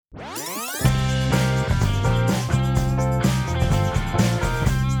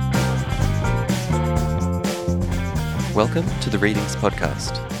Welcome to the Readings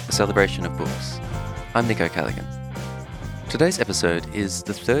Podcast, a celebration of books. I'm Nico Callaghan. Today's episode is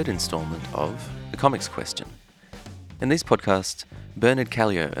the third instalment of The Comics Question. In these podcasts, Bernard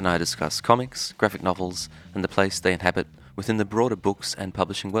Caleo and I discuss comics, graphic novels, and the place they inhabit within the broader books and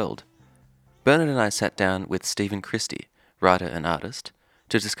publishing world. Bernard and I sat down with Steven Christie, writer and artist,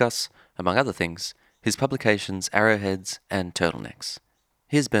 to discuss, among other things, his publications Arrowheads and Turtlenecks.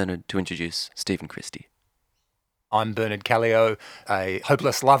 Here's Bernard to introduce Steven Christie. I'm Bernard Caleo, a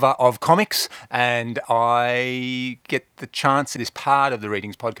hopeless lover of comics, and I get the chance as part of the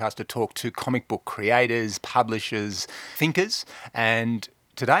Readings podcast to talk to comic book creators, publishers, thinkers, and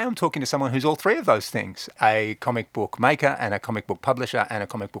today I'm talking to someone who's all three of those things, a comic book maker and a comic book publisher and a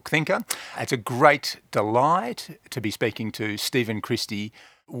comic book thinker. It's a great delight to be speaking to Steven Christie.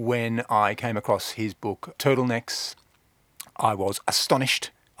 When I came across his book Turtlenecks, I was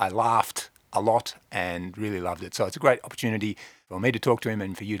astonished. I laughed a lot and really loved it. So it's a great opportunity for me to talk to him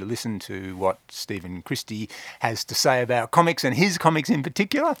and for you to listen to what Steven Christie has to say about comics and his comics in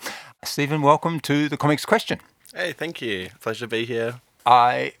particular. Steven, welcome to The Comics Question. Hey, thank you. Pleasure to be here.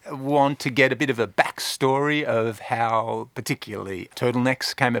 I want to get a bit of a backstory of how particularly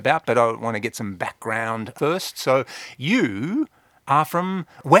Turtlenecks came about, but I want to get some background first. So you are from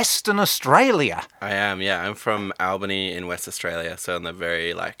Western Australia. I am, yeah. I'm from Albany in West Australia, so on the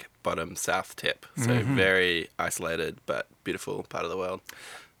very, bottom south tip. So very isolated but beautiful part of the world.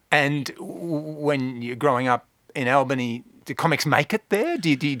 And when you're growing up in Albany, do comics make it there?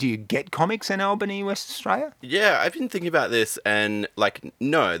 Do you get comics in Albany, West Australia? Yeah, I've been thinking about this and,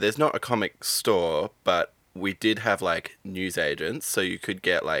 no, there's not a comic store, but we did have, news agents, so you could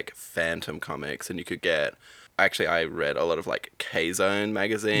get, Phantom comics and you could get... Actually, I read a lot of K-Zone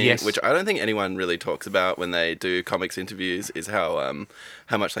magazine, yes, which I don't think anyone really talks about when they do comics interviews, is how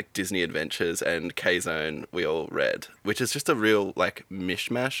much Disney Adventures and K-Zone we all read, which is just a real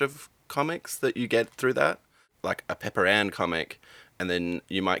mishmash of comics that you get through that. Like a Pepper Ann comic, and then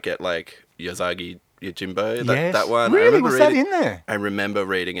you might get Yozagi Yojimbo, that one. Really? Was that in there? I remember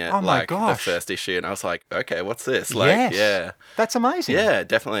reading it, the first issue, and I was like, okay, what's this? Yes. Yeah. That's amazing. Yeah,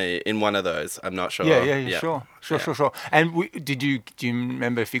 definitely in one of those. I'm not sure. Yeah. Sure. And do you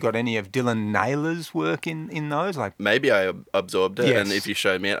remember if you got any of Dylan Naylor's work in those? Maybe I absorbed it, yes, and if you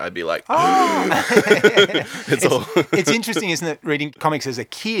showed me it, I'd be like, oh! It's interesting, isn't it, reading comics as a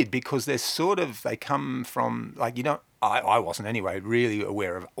kid, because they come from, I wasn't anyway really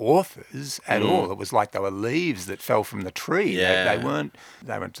aware of authors at all. It was like they were leaves that fell from the tree. Yeah. They weren't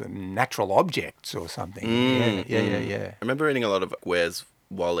natural objects or something. Yeah. I remember reading a lot of Where's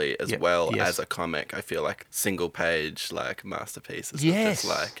Wally as well yes, as a comic. I feel like single page masterpieces yes,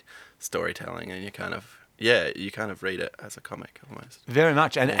 of just storytelling, and you kind of read it as a comic almost. Very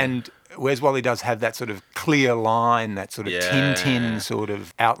much. And Where's Wally does have that sort of clear line, that sort of Tintin sort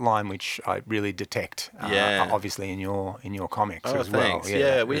of outline, which I really detect, obviously, in your comics as thanks. well.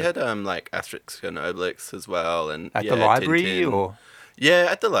 Yeah, we had Asterix and Obelix as well. And at the library, Tintin. or? Yeah,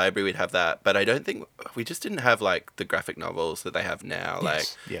 at the library we'd have that, but I don't think we just didn't have the graphic novels that they have now.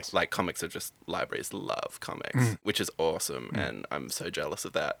 Yes. Comics are just, libraries love comics, which is awesome, and I'm so jealous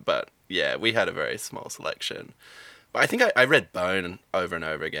of that. But yeah, we had a very small selection. But I think I read Bone over and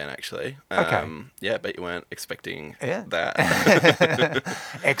over again, actually. Okay. Yeah, but you weren't expecting that.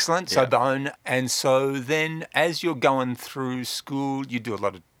 Excellent. So Bone, and so then as you're going through school, you do a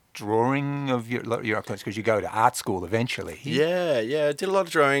lot of drawing of your because you go to art school eventually. Yeah. I did a lot of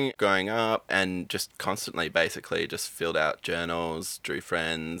drawing growing up, and just constantly basically just filled out journals, drew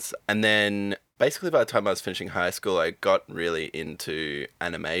friends. And then basically by the time I was finishing high school, I got really into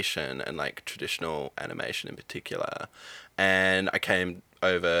animation and traditional animation in particular. And I came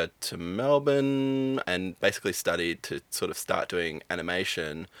over to Melbourne and basically studied to sort of start doing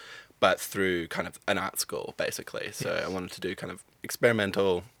animation, but through kind of an art school, basically. So I wanted to do kind of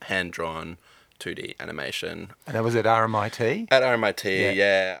experimental, hand-drawn 2D animation. And that was at RMIT? At RMIT,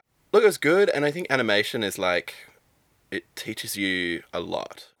 yeah. Look, it was good, and I think animation is it teaches you a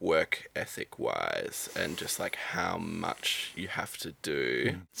lot, work ethic-wise, and just how much you have to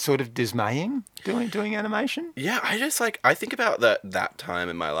do. Sort of dismaying, doing animation? Yeah, I just I think about that time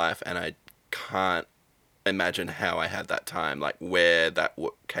in my life, and I can't imagine how I had that time, where that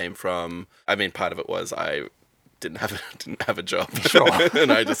came from. I mean, part of it was I didn't have a job. Sure.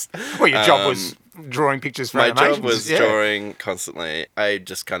 And I just... Well, your job was drawing pictures for animation. My job was drawing constantly. I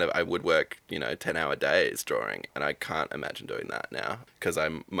just I would work, 10-hour days drawing, and I can't imagine doing that now because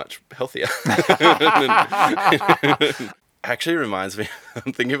I'm much healthier. Actually reminds me,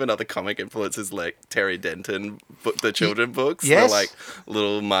 I'm thinking of another comic influences like Terry Denton, the children books, yes. the like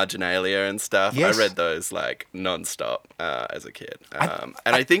little marginalia and stuff. Yes. I read those like non-stop as a kid. And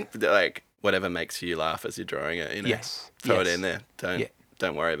I think that, like, whatever makes you laugh as you're drawing it, you know, Yes. throw Yes. it in there.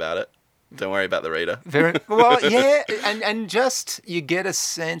 Don't worry about it. Don't worry about the reader. Very well, yeah, and just you get a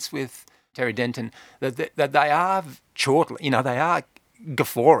sense with Terry Denton that they are chortling, you know, they are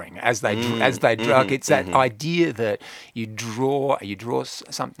guffawing as they draw. It's that idea that you draw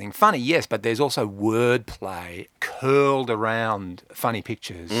something funny, yes, but there's also wordplay curled around funny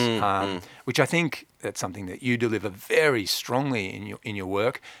pictures, which I think that's something that you deliver very strongly in your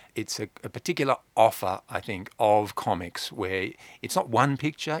work. It's a particular offer, I think, of comics where it's not one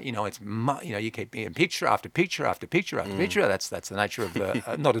picture. You know, you keep being picture after picture after picture after picture. That's the nature of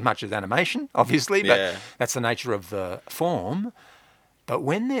the not as much as animation, obviously, but that's the nature of the form. But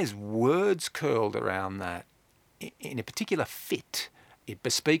when there's words curled around that in a particular fit, it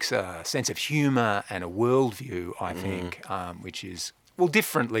bespeaks a sense of humour and a worldview, I think, which is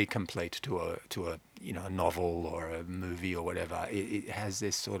differently complete to a a novel or a movie or whatever. It has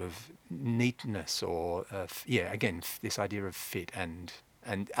this sort of neatness or again this idea of fit, and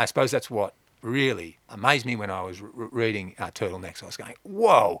I suppose that's what really amazed me when I was reading Turtlenecks. I was going,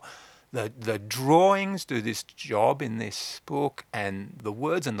 whoa. The drawings do this job in this book, and the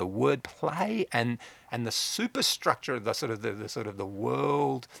words and the word play and the superstructure of the sort of the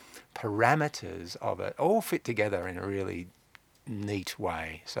world parameters of it all fit together in a really neat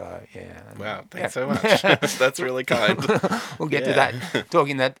way. So yeah. Wow, thanks so much. That's really kind. We'll get to that,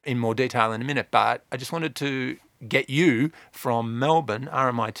 talking that in more detail in a minute. But I just wanted to get you from Melbourne,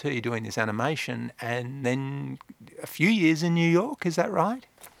 RMIT, doing this animation, and then a few years in New York. Is that right?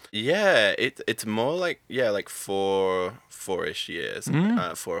 Yeah, it's more like four-ish years,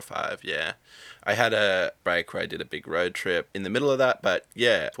 4 or 5. Yeah, I had a break where I did a big road trip in the middle of that, but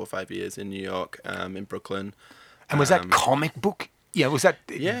 4 or 5 years in New York, in Brooklyn. And was that comic book? Yeah, was that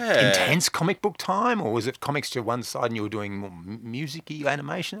intense comic book time, or was it comics to one side and you were doing more music-y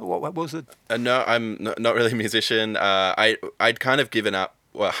animation? What was it? No, I'm not really a musician. I'd kind of given up.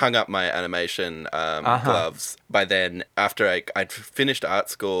 Well, hung up my animation gloves by then. After I'd finished art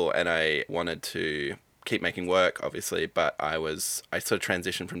school and I wanted to keep making work, obviously, but I sort of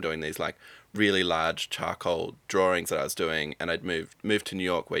transitioned from doing these like really large charcoal drawings that I was doing, and I'd moved to New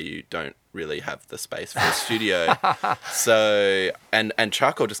York where you don't really have the space for a studio. So and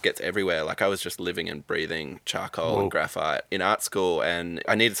charcoal just gets everywhere. Like I was just living and breathing charcoal and graphite in art school, and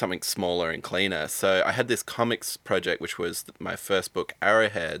I needed something smaller and cleaner. So I had this comics project, which was my first book,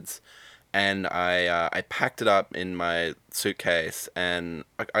 Arrowheads, and I packed it up in my suitcase, and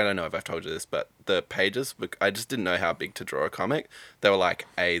I don't know if I've told you this, but the pages, I just didn't know how big to draw a comic. They were like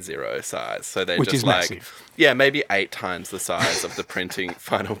A0 size, so they're just like massive. Yeah, maybe 8 times the size of the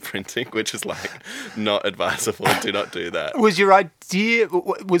final printing, which is like not advisable. Do not do that. Was your idea?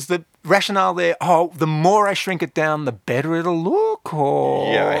 Was the rationale there? Oh, the more I shrink it down, the better it'll look.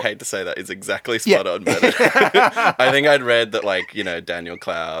 Or yeah, I hate to say that, it's exactly spot on. But I think I'd read that Daniel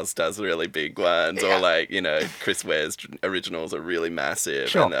Clowes does really big ones, or Chris Ware's originals are really massive.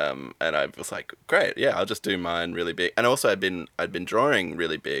 Sure. And I was like, great, yeah, I'll just do mine really big. And also I'd been drawing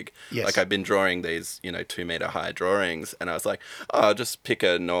really big. Yes. Like I'd been drawing these 2-meter high drawings, and I was like, oh, I'll just pick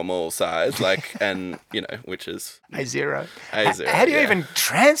a normal size, which is A0. A0. How do you even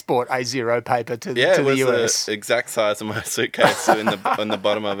transport A0 paper to the US? Yeah, it was the exact size of my suitcase on the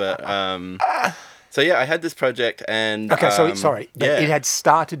bottom of it. So yeah, I had this project, and okay. So sorry, it had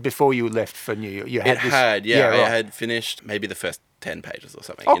started before you left for New York. I had finished maybe the first 10 pages or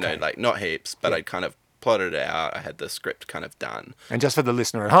something. Okay. Not heaps, but I'd kind of plotted it out. I had the script kind of done. And just for the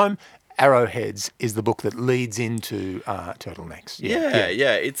listener at home, Arrowheads is the book that leads into Turtlenecks.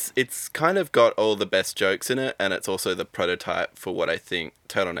 Yeah. It's kind of got all the best jokes in it, and it's also the prototype for what I think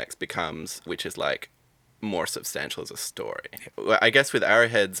Turtlenecks becomes, which is more substantial as a story. I guess with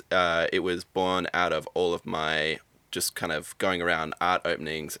Arrowheads, it was born out of all of my just kind of going around art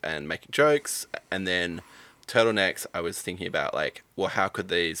openings and making jokes, and then Turtlenecks, I was thinking about how could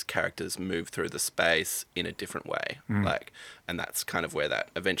these characters move through the space in a different way, and that's kind of where that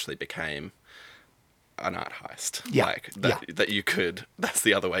eventually became an art heist. That you could. That's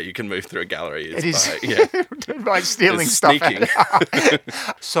the other way you can move through a gallery. By stealing stuff. Sneaking.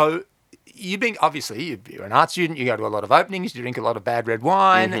 So. You're an art student, you go to a lot of openings, you drink a lot of bad red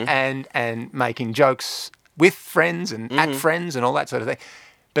wine, and making jokes with friends and at friends and all that sort of thing.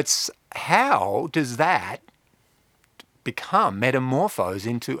 But how does that metamorphose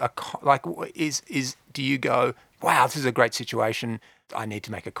into do you go, wow, this is a great situation, I need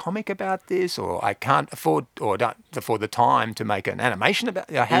to make a comic about this, or I can't afford or don't afford the time to make an animation about.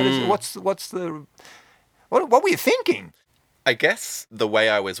 How does what were you thinking? I guess the way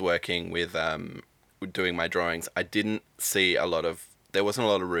I was working with doing my drawings, I didn't see there wasn't a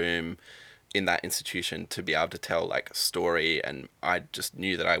lot of room in that institution to be able to tell like a story, and I just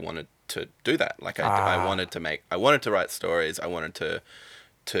knew that I wanted to do that. Like I wanted to write stories. I wanted to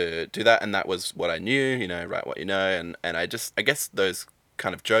do that, and that was what I knew, write what you know, and I guess those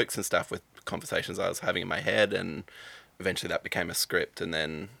kind of jokes and stuff with conversations I was having in my head, and eventually that became a script and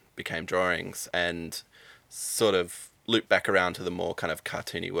then became drawings, and sort of loop back around to the more kind of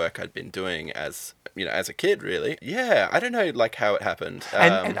cartoony work I'd been doing as a kid, really. Yeah, I don't know, like, how it happened.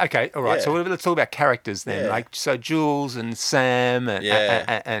 And okay, all right. Yeah. So let's talk about characters then. Yeah. Like, so Jules and Sam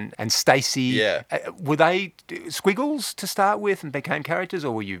and Stacy. Yeah. Were they squiggles to start with and became characters,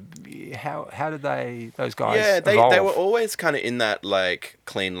 or were you? How did those guys? Yeah, they evolve? were always kind of in that like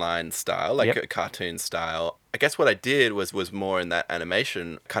clean line style, like a cartoon style. I guess what I did was more in that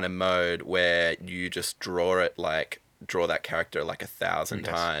animation kind of mode where you just draw that character like 1,000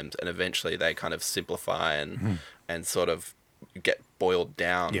 times, and eventually they kind of simplify and sort of get boiled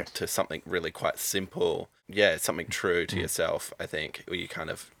down to something really quite simple. Yeah, something true to yourself, I think, where you kind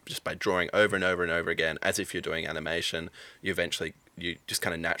of, just by drawing over and over and over again, as if you're doing animation, you just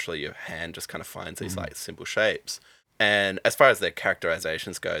kind of naturally, your hand just kind of finds these like simple shapes. And as far as their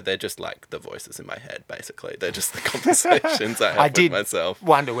characterizations go, they're just like the voices in my head, basically. They're just the conversations I have with myself. I did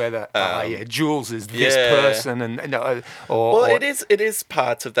wonder whether Jules is this person, it is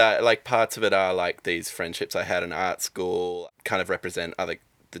parts of that. Like, parts of it are like these friendships I had in art school, kind of represent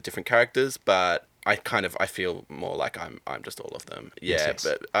the different characters, but I feel more like I'm just all of them. Yeah, yes.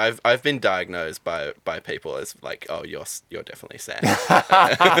 But I've been diagnosed by people as like, oh, you're definitely Sam.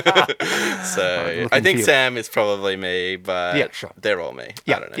 So I think Sam is probably me, but they're all me.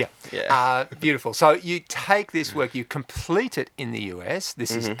 I don't know. Yeah. Beautiful. So you take this work, you complete it in the US.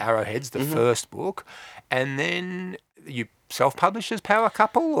 This is Arrowheads, the first book, and then you self-published as Power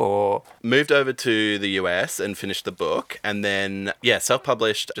Couple, or moved over to the US and finished the book, and then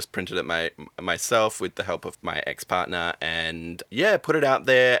self-published, just printed it myself with the help of my ex-partner, and put it out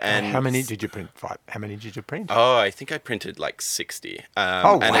there. And how many did you print? How many did you print? Oh, I think I printed like 60.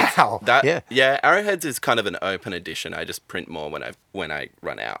 Wow! Arrowheads is kind of an open edition. I just print more when I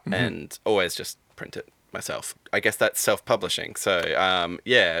run out, and always just print it myself. I guess that's self-publishing. So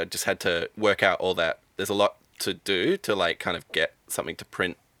just had to work out all that. There's a lot to do to like kind of get something to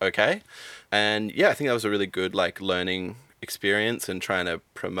print okay, and I think that was a really good like learning experience and trying to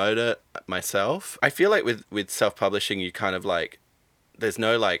promote it myself. I feel like with self-publishing, you kind of like, there's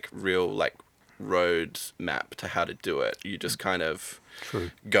no like real like road map to how to do it. You just kind of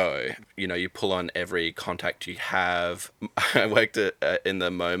go, you pull on every contact you have. I worked in the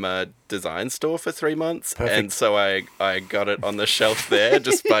MoMA design store for 3 months. Perfect. And so I got it on the shelf there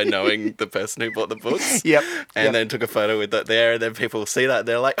just by knowing the person who bought the books. And then took a photo with it there, and then people see that,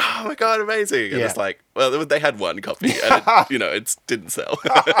 they're like, oh my God, amazing. And it's like, well, they had one copy and it didn't sell.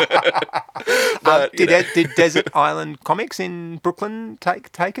 But, did Desert Island Comics in Brooklyn take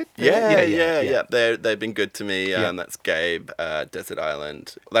it? Yeah. They've been good to me. That's Gabe, Desert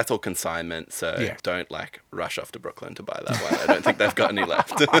Island. That's all consignment, so don't like rush off to Brooklyn to buy that one. I don't think they've got any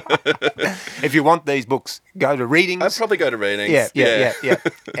left. If you want these books, go to Readings. I'd probably go to Readings.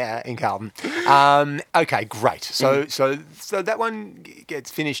 Yeah, in Carlton. Okay, great. So that one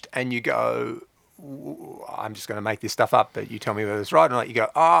gets finished, and you go, I'm just going to make this stuff up, but you tell me whether it's right or not. You go,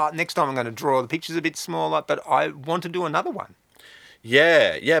 next time I'm going to draw the pictures a bit smaller, but I want to do another one.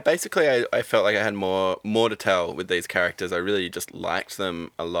 Yeah. Basically, I felt like I had more to tell with these characters. I really just liked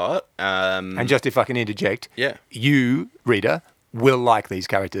them a lot. And just if I can interject, you, reader, will like these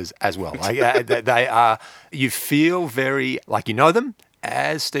characters as well. Like, they are. You feel very like you know them.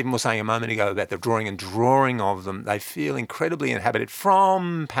 As Stephen was saying a moment ago about the drawing of them, they feel incredibly inhabited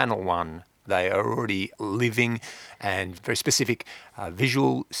from panel one. They are already living and very specific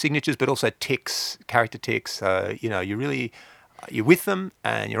visual signatures, but also character tics. You're with them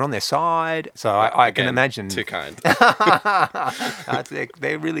and you're on their side. So I can imagine. Too kind.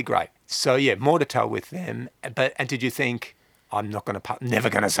 They're really great. So more to tell with them. And did you think, I'm never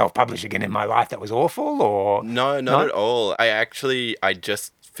going to self-publish again in my life? That was awful, or no, not at all. I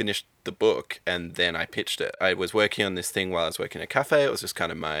just finished the book and then I pitched it. I was working on this thing while I was working at a cafe. It was just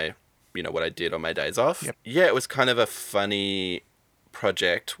kind of my, what I did on my days off. Yep. Yeah, it was kind of a funny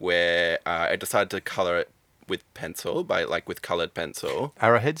project where I decided to color it with pencil, with colored pencil.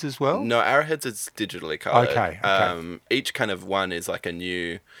 Arrowheads as well? No, Arrowheads is digitally colored. Okay. Each kind of one is like a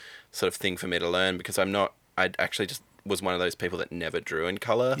new sort of thing for me to learn, because I'd actually just was one of those people that never drew in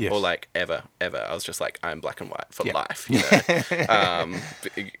color Yes. or like ever. I was just like, I'm black and white for Yeah. life,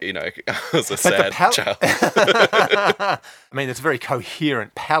 you know. I was a But sad child. I mean, it's a very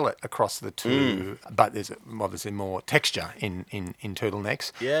coherent palette across the two, but there's obviously more texture in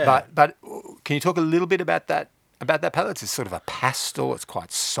turtlenecks. Yeah. But can you talk a little bit about that palette? It's sort of a pastel. It's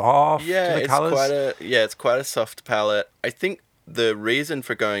quite soft. Yeah, the colours. It's quite a soft palette. I think the reason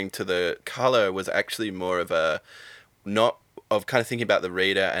for going to the color was actually more of kind of thinking about the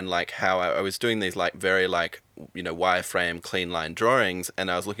reader and like how I was doing these like very like, you know, wireframe clean line drawings,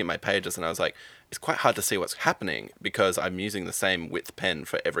 and I was looking at my pages and I was like, it's quite hard to see what's happening because I'm using the same width pen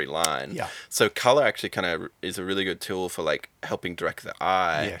for every line. Yeah. So color actually kind of is a really good tool for like helping direct the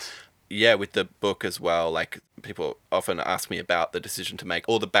eye. Yes. Yeah, with the book as well, like people often ask me about the decision to make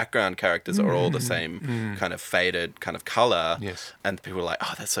all the background characters are all the same kind of faded kind of color. Yes. And people are like,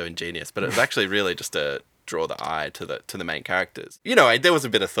 oh, that's so ingenious. But it was actually really just to draw the eye to the main characters. You know, there was a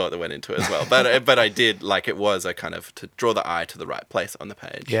bit of thought that went into it as well. But I did, like, it was a kind of to draw the eye to the right place on the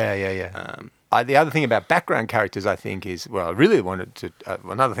page. Yeah. The other thing about background characters, I think, is, another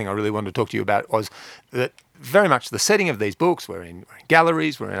thing I really wanted to talk to you about was that very much the setting of these books, we're in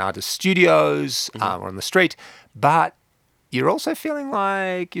galleries, we're in artist studios, we're on the street, but you're also feeling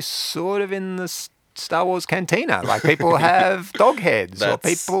like you're sort of in the Star Wars cantina. Like people have dog heads or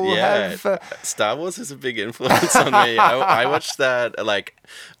people have... Star Wars is a big influence on me. I watched that,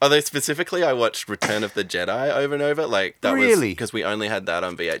 although specifically I watched Return of the Jedi over and over. Like that was because we only had that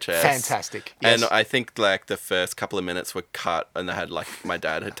on VHS. Fantastic. Yes. And I think like the first couple of minutes were cut and they had like, my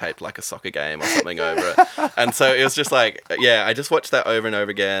dad had taped like a soccer game or something over it. And so it was just like, I just watched that over and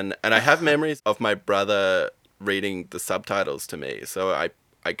over again. And I have memories of my brother reading the subtitles to me. So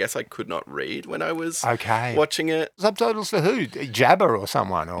I guess I could not read when I was watching it. Subtitles for who? Jabba or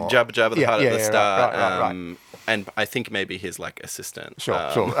someone? Or Jabba the Hutt at the start. Right. And I think maybe his like assistant. Sure.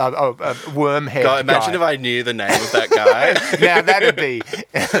 Wormhead. God, imagine if I knew the name of that guy. Now that'd be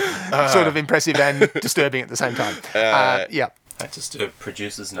sort of impressive and disturbing at the same time. Just a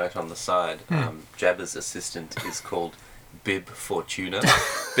producer's note on the side. Jabba's assistant is called Bib Fortuna.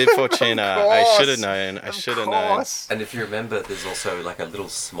 Bib Fortuna. I should have known. And if you remember, there's also like a little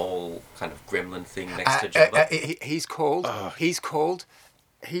small kind of gremlin thing next to Jabba. He's called.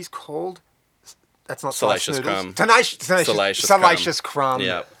 That's not Salacious Crumb. Salacious Crumb.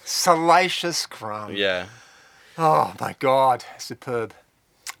 Yeah. Salacious Crumb. Yeah. Oh my God, superb.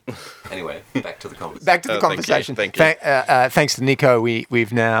 Anyway, back to the conversation. Thank you. Thanks to Nico,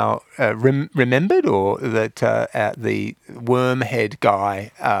 we've now remembered that the Wormhead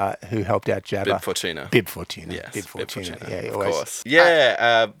guy who helped out Jabba. Bib Fortuna. Yes, Bib Fortuna. Yeah, of always. Course.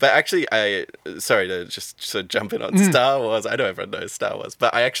 Yeah, but actually, sorry to just sort of jump in on Star Wars. I know everyone knows Star Wars,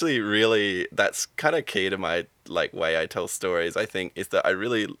 but I actually really, that's kind of key to my like way I tell stories, I think, is that I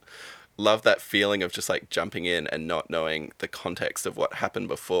really love that feeling of just like jumping in and not knowing the context of what happened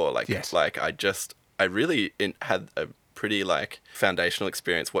before. I really had a pretty like foundational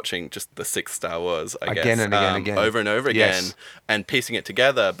experience watching just the 6th Star Wars, I guess, again. over and over again, and piecing it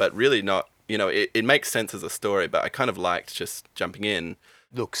together, but really not, you know, it makes sense as a story, but I kind of liked just jumping in.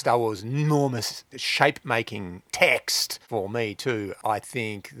 Look, Star Wars, enormous shape-making text for me too. I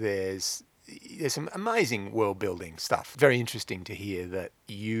think there's some amazing world-building stuff. Very interesting to hear that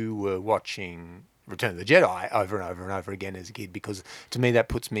you were watching Return of the Jedi over and over and over again as a kid, because to me that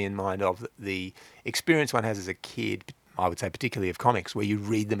puts me in mind of the experience one has as a kid, I would say particularly of comics, where you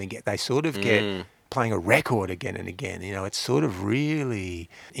read them and they sort of get playing a record again and again. You know, it sort of really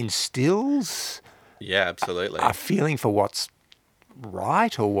instills absolutely a feeling for what's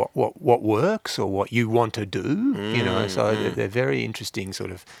right or what works or what you want to do, you know. So they're very interesting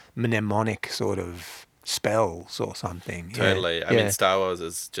sort of mnemonic sort of spells or something. Totally. I mean, Star Wars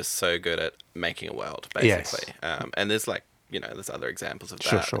is just so good at making a world, basically. Yes. And there's like, you know, there's other examples of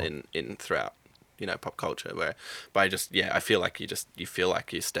that in throughout, you know, pop culture where, but I feel like you feel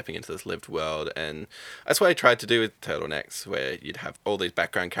like you're stepping into this lived world. And that's what I tried to do with Turtlenecks, where you'd have all these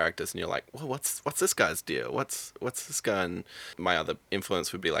background characters and you're like, well, what's this guy's deal? What's this guy? And my other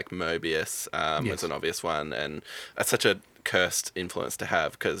influence would be like Mobius, was an obvious one. And that's such a cursed influence to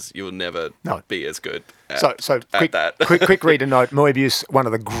have, because you will never be as good at that. quick reader note: Moebius, one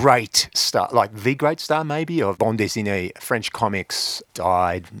of the great star, like the great star maybe of bande dessinée French comics,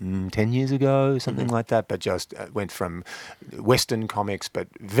 died 10 years ago, something like that, but just went from Western comics, but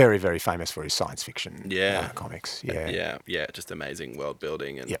very, very famous for his science fiction comics. Just amazing world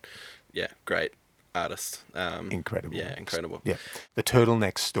building and great artist. Incredible. Yeah, incredible. Yeah. The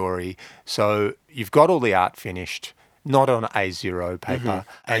Turtleneck story. So you've got all the art finished. not on A0 paper.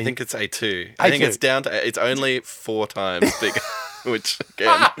 I think it's A2. I think it's down to, it's only 4 times bigger, which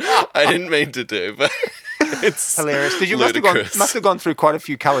again, I didn't mean to do, but it's hilarious. Did you ludicrous. must have gone through quite a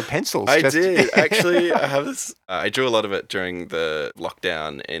few coloured pencils? I did. Actually, I have this. I drew a lot of it during the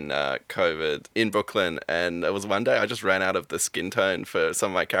lockdown in COVID in Brooklyn, and it was one day I just ran out of the skin tone for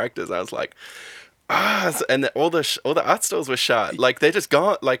some of my characters. I was like, and all the art stores were shut. Like, they're just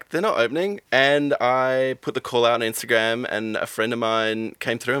gone. Like, they're not opening. And I put the call out on Instagram, and a friend of mine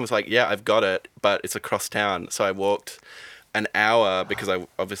came through and was like, yeah, I've got it, but it's across town. So I walked an hour because I'm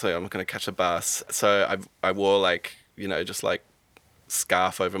not going to catch a bus. So I wore like, just like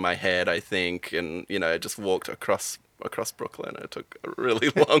scarf over my head, I think, and, just walked across Brooklyn. It took a really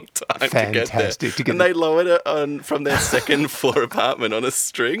long time to get there. And they lowered it from their second floor apartment on a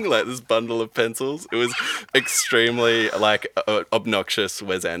string, like this bundle of pencils. It was extremely like obnoxious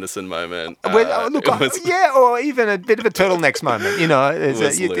Wes Anderson moment. Or even a bit of a Turtlenecks moment. It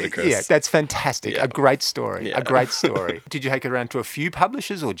was ludicrous. Yeah, that's fantastic. Yeah. A great story. Yeah. A great story. Did you take it around to a few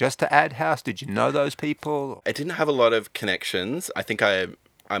publishers or just to Ad House? Did you know those people? I didn't have a lot of connections. I think I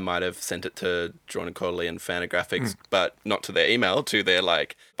might have sent it to Drawn and Quarterly and Fantagraphics, but not to their email, to their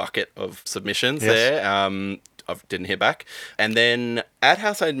like bucket of submissions there. I didn't hear back. And then Ad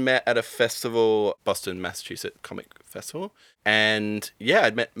House I'd met at a festival, Boston, Massachusetts Comic Festival. And yeah,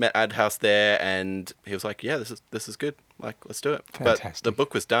 I'd met Ad House there, and he was like, yeah, this is good. Like, let's do it. Fantastic. But the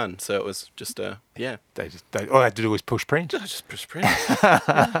book was done, so it was just yeah. They all they had to do was push print. Just push print.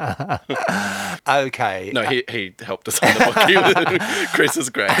 Okay. No, he helped us on the book. Chris is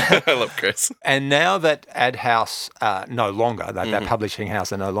great. I love Chris. And now that Ad House no longer, that publishing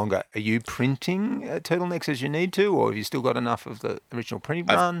house are no longer, are you printing Turtlenecks as you need to, or have you still got enough of the original printing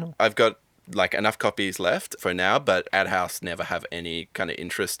run? I've got like enough copies left for now, but Ad House never have any kind of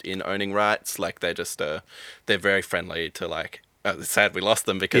interest in owning rights. Like, they're just they're very friendly to like. It's sad we lost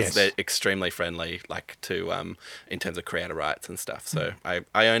them because they're extremely friendly, like to in terms of creator rights and stuff. So I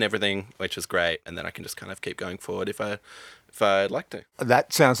own everything, which is great, and then I can just kind of keep going forward if I'd like to.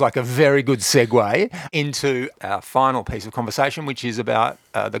 That sounds like a very good segue into our final piece of conversation, which is about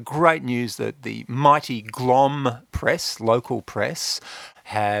the great news that the mighty Glom Press, local press,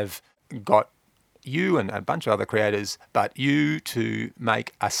 have got you and a bunch of other creators, but you to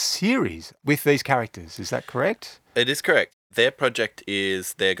make a series with these characters. Is that correct? It is correct. Their project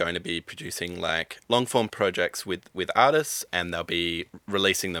is they're going to be producing like long-form projects with artists, and they'll be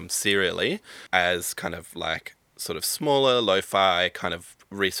releasing them serially as kind of like sort of smaller, lo-fi, kind of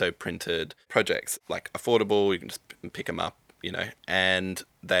reso printed projects, like affordable. You can just pick them up, and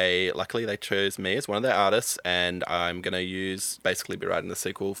luckily they chose me as one of their artists, and I'm going to basically be writing the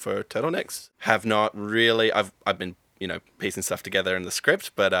sequel for Turtlenecks. Have not really, I've been, piecing stuff together in the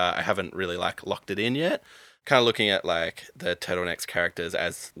script, but I haven't really like locked it in yet. Kind of looking at like the Turtlenecks characters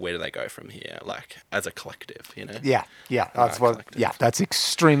as where do they go from here, like as a collective, Yeah. That's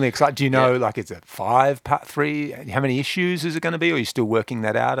extremely exciting. Do you know, like, is it 5, part 3? How many issues is it going to be, or are you still working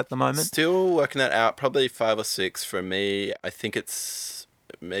that out at the moment? Still working that out. Probably 5 or 6 for me. I think it's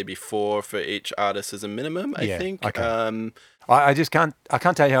maybe 4 for each artist as a minimum. I think. Okay. I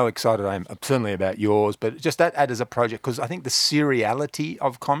can't tell you how excited I am, certainly about yours, but just that as a project, because I think the seriality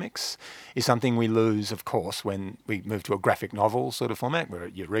of comics is something we lose, of course, when we move to a graphic novel sort of format where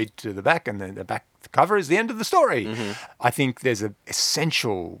you read to the back and then the back cover is the end of the story. Mm-hmm. I think there's an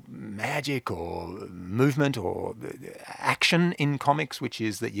essential magic or movement or action in comics, which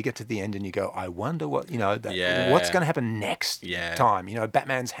is that you get to the end and you go, I wonder what's going to happen next time.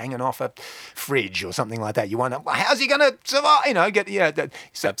 Batman's hanging off a fridge or something like that. You wonder, how's he going to survive?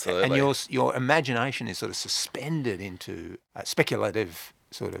 Absolutely. And your imagination is sort of suspended into a speculative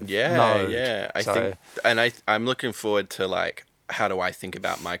sort of mode. Yeah. I think, and I'm looking forward to like, how do I think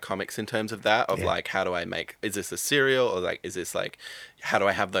about my comics in terms of that? Like, how do I is this a serial, or like, is this like, how do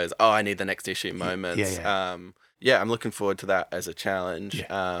I have those, I need the next issue moments? I'm looking forward to that as a challenge,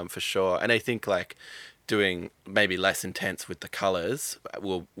 for sure. And I think like doing maybe less intense with the colours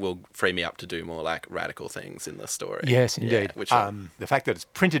will free me up to do more like radical things in the story. Yes, indeed. The fact that it's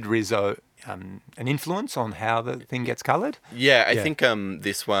printed Rizzo, an influence on how the thing gets coloured? Yeah, I think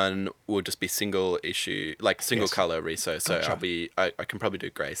this one will just be single issue, like single colour Rizzo. So gotcha. I can probably do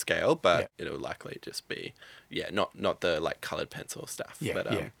grayscale, but it'll likely just be not the like coloured pencil stuff.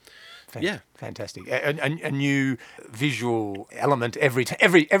 Fantastic. A new visual element every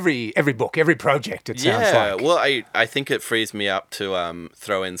book, every project, it sounds like. Well, I think it frees me up to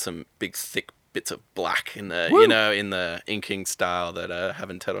throw in some big thick bits of black in the in the inking style that I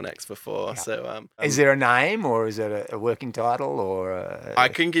haven't turtlenecks before. Yeah. So is there a name, or is it a working title, or I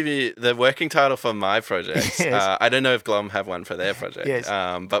can give you the working title for my project. Yes. I don't know if Glom have one for their project. Yes.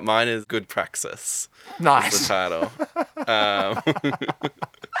 But mine is Good Praxis. Nice. Is the title.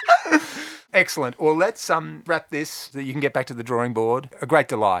 Excellent. Well, let's wrap this so that you can get back to the drawing board. A great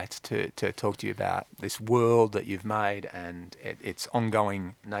delight to talk to you about this world that you've made and its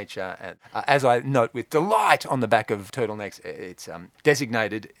ongoing nature. And as I note with delight on the back of Turtlenecks, it's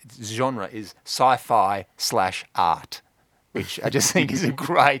designated, its genre is sci-fi/art, which I just think is a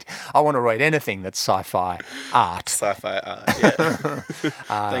great... I want to read anything that's sci-fi art. Sci-fi art, yeah.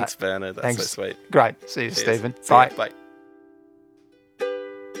 Thanks, Bernard. That's so sweet. Great. See you, Cheers. Stephen. See Bye. You. Bye.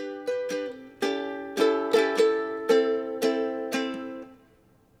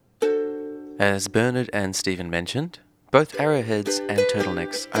 As Bernard and Stephen mentioned, both Arrowheads and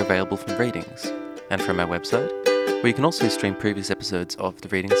Turtlenecks are available from Readings, and from our website, where you can also stream previous episodes of the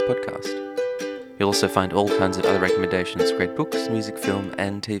Readings podcast. You'll also find all kinds of other recommendations for great books, music, film,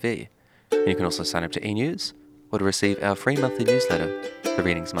 and TV. And you can also sign up to e-news, or to receive our free monthly newsletter, The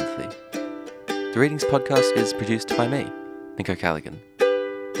Readings Monthly. The Readings podcast is produced by me, Nico Callaghan.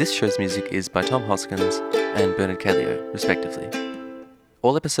 This show's music is by Tom Hoskins and Bernard Caleo, respectively.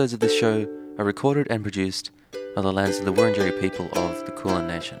 All episodes of this show are recorded and produced by the lands of the Wurundjeri people of the Kulin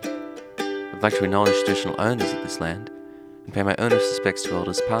Nation. I'd like to acknowledge traditional owners of this land and pay my earnest respects to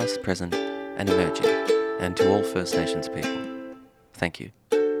elders past, present, and emerging, and to all First Nations people. Thank you.